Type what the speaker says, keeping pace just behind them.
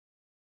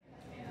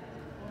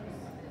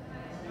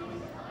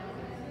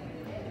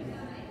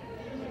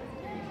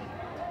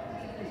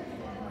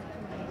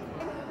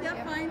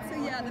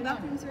Yeah, the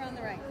bathrooms are on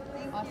the right.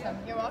 Thank Awesome.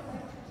 You're welcome.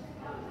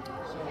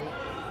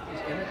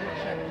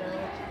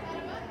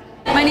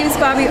 My name is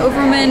Bobby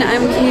Overman.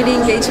 I'm a community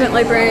engagement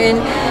librarian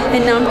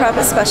and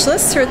nonprofit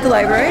specialist here at the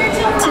library.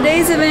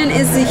 Today's event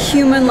is the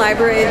Human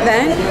Library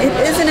event. It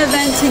is an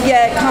event to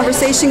get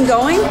conversation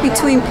going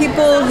between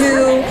people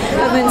who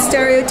have been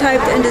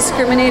stereotyped and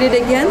discriminated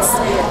against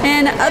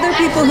and other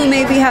people who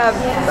maybe have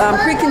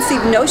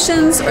preconceived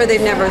notions or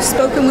they've never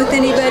spoken with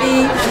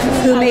anybody,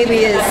 who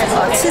maybe is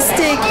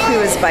autistic, who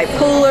is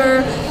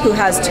bipolar, who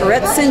has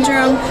Tourette's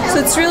syndrome. So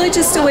it's really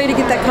just a way to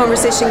get that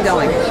conversation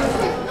going.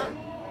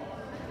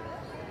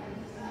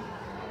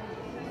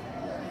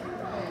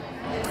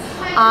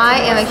 I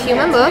am a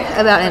human book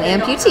about an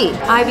amputee.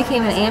 I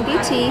became an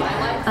amputee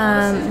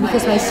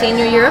because my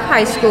senior year of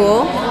high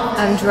school,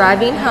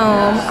 driving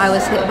home, I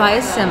was hit by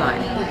a semi.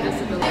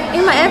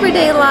 In my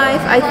everyday life,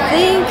 I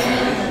think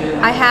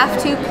I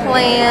have to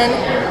plan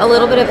a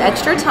little bit of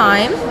extra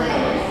time.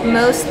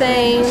 Most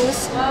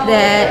things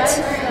that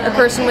a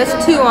person with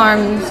two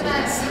arms,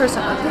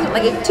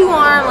 like a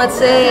two-arm, let's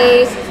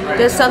say,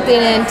 does something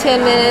in 10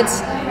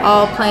 minutes,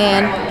 I'll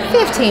plan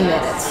 15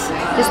 minutes.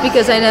 Just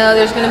because I know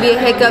there's going to be a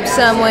hiccup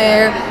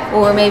somewhere,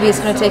 or maybe it's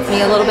going to take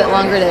me a little bit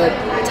longer to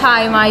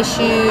tie my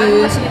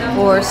shoes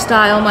or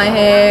style my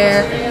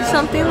hair,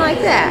 something like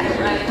that.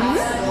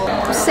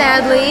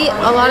 Sadly,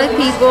 a lot of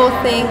people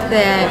think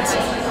that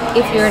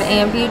if you're an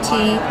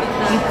amputee,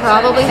 you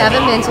probably have a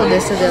mental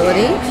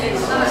disability.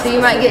 So you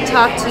might get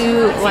talked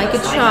to like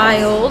a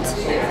child,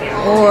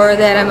 or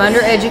that I'm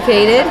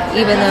undereducated,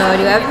 even though I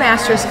do have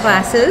master's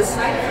classes.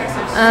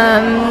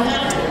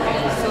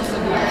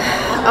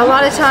 A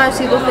lot of times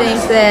people think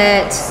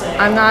that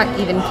I'm not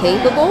even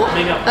capable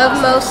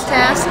of most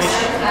tasks,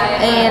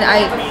 and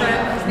I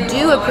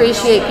do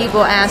appreciate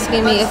people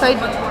asking me if I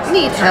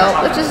need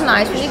help, which is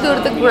nice. When you go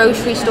to the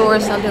grocery store or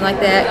something like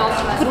that,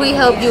 could we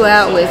help you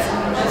out with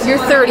your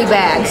 30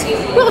 bags?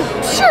 Well,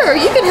 sure,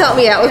 you can help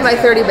me out with my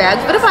 30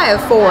 bags, but if I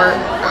have 4,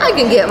 I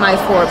can get my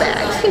 4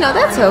 bags. You know,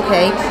 that's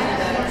okay.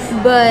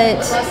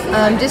 But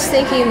just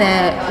thinking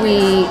that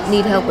we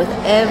need help with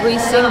every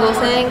single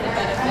thing,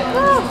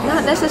 well,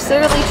 not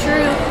necessarily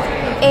true.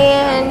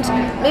 And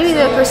maybe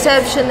the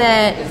perception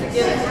that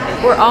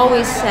we're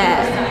always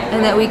sad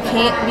and that we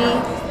can't be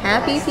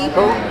happy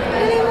people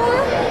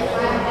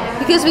anymore.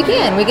 Because we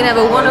can. We can have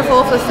a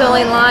wonderful,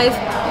 fulfilling life,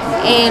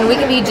 and we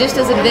can be just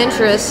as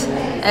adventurous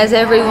as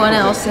everyone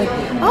else. Like,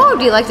 oh,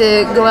 do you like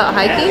to go out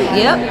hiking?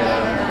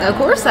 Yep, of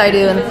course I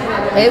do. And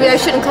maybe I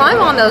shouldn't climb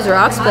on those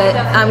rocks, but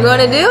I'm going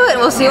to do it, and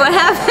we'll see what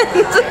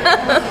happens.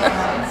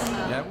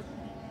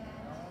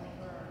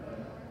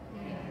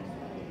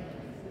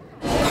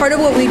 Part of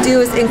what we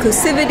do is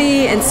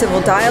inclusivity and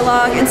civil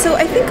dialogue, and so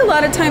I think a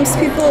lot of times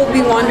people will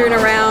be wandering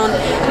around,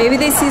 maybe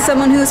they see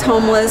someone who's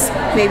homeless,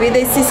 maybe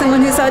they see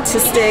someone who's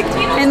autistic,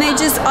 and they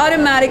just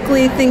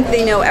automatically think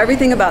they know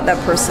everything about that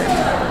person.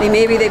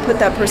 Maybe they put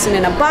that person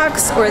in a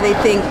box, or they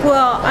think,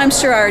 well, I'm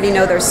sure I already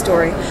know their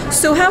story.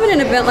 So having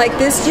an event like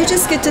this, you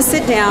just get to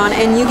sit down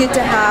and you get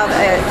to have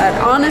an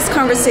honest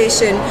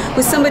conversation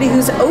with somebody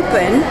who's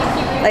open.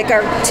 Like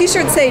our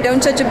t-shirts say,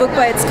 don't judge a book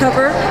by its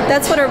cover.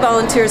 That's what our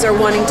volunteers are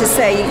wanting to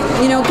say.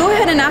 You know, go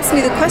ahead and ask me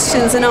the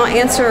questions and I'll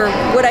answer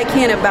what I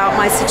can about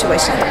my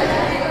situation.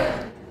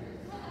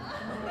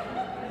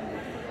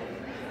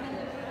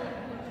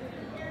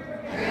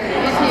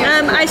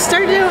 I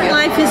started out in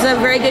life as a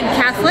very good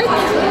Catholic,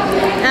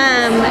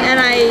 and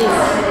I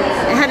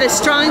had a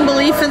strong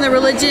belief in the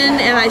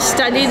religion, and I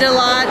studied a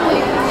lot.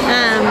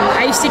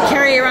 I used to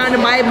carry around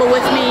a Bible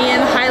with me and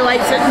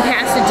highlight certain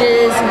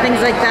passages and things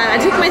like that. I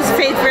took my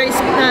faith very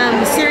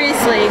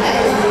seriously.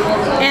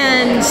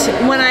 And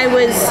when I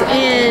was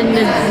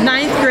in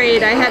 9th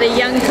grade, I had a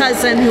young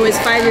cousin who was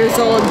 5 years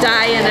old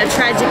die in a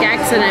tragic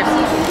accident.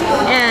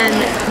 And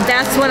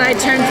that's when I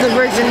turned to the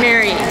Virgin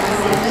Mary.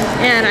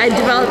 And I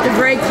developed a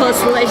very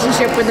close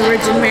relationship with the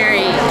Virgin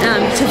Mary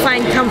to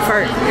find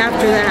comfort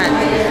after that.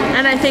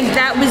 And I think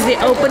that was the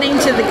opening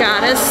to the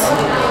goddess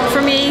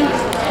for me.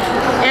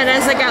 And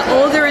as I got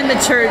older in the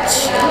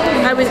church,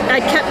 I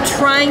kept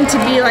trying to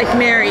be like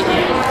Mary.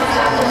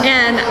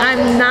 And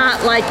I'm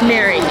not like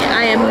Mary.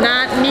 I am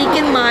not meek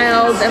and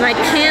mild, and I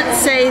can't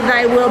say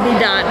thy will be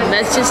done.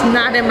 That's just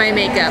not in my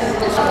makeup.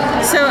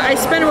 So I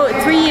spent about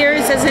 3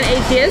 years as an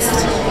atheist,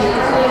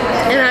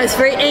 and I was a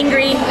very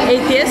angry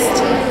atheist.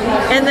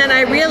 And then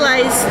I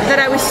realized that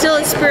I was still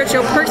a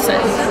spiritual person.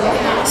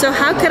 So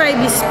how could I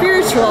be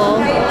spiritual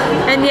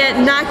and yet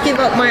not give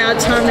up my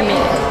autonomy?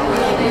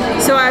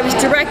 So I was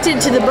directed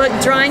to the book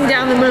Drawing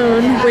Down the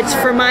Moon, which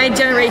for my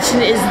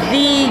generation is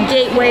the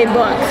gateway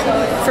book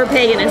for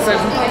paganism.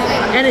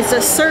 And it's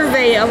a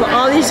survey of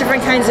all these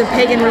different kinds of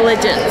pagan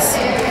religions.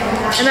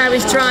 And I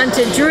was drawn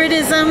to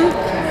Druidism,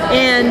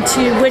 and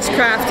to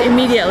witchcraft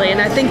immediately.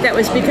 And I think that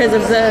was because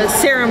of the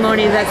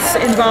ceremony that's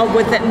involved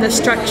with it and the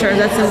structure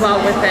that's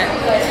involved with it.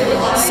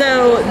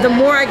 So the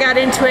more I got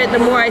into it, the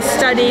more I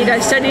studied. I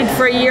studied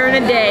for a year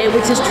and a day,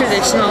 which is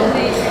traditional,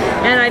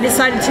 and I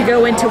decided to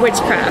go into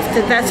witchcraft.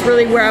 That's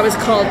really where I was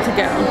called to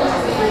go.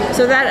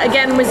 So that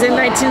again was in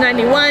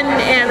 1991,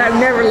 and I've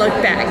never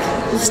looked back.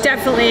 It's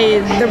definitely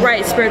the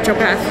right spiritual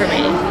path for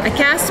me. I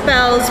cast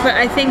spells, but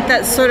I think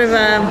that's sort of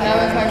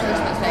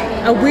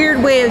a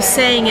weird way of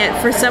saying it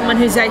for someone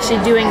who's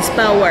actually doing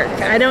spell work.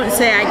 I don't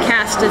say I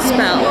cast a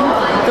spell.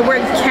 The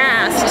word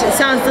cast, it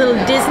sounds a little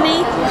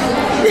Disney.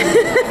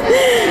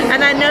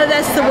 And I know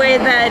that's the way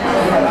that,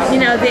 you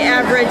know, the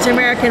average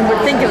American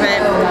would think of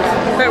it.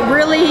 But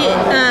really,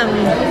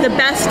 the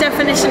best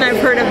definition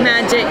I've heard of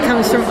magic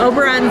comes from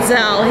Oberon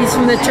Zell. He's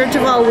from the Church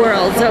of All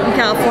Worlds out in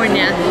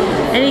California,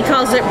 and he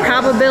calls it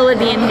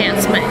probability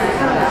enhancement.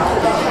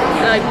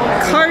 A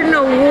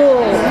cardinal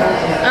rule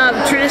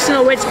of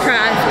traditional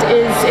witchcraft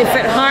is if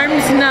it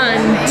harms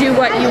none, do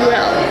what you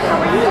will.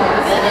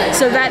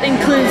 So that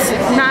includes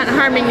not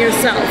harming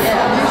yourself.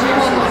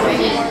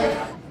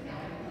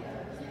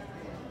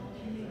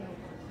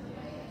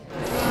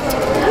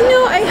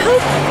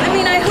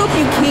 I hope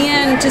you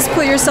can just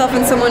put yourself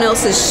in someone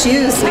else's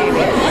shoes, maybe.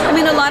 I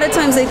mean, a lot of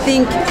times I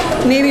think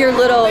maybe you're a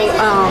little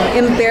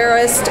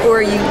embarrassed,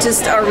 or you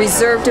just are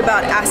reserved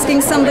about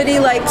asking somebody,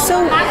 like,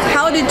 so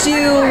how did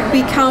you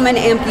become an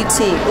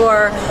amputee?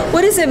 Or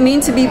what does it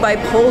mean to be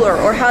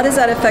bipolar? Or how does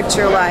that affect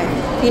your life?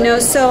 You know,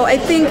 so I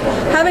think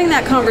having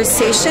that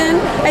conversation,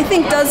 I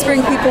think, does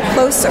bring people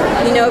closer,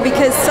 you know,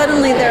 because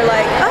suddenly they're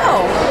like,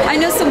 oh, I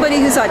know somebody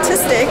who's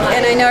autistic,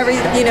 and I know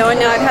and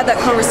now I've had that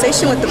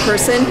conversation with the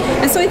person,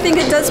 and so I think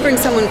it does bring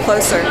someone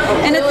closer.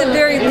 And at the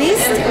very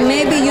least,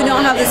 maybe you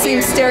don't have the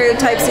same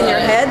stereotypes in your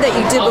head that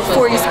you did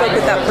before you spoke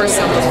with that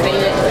person.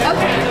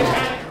 Okay.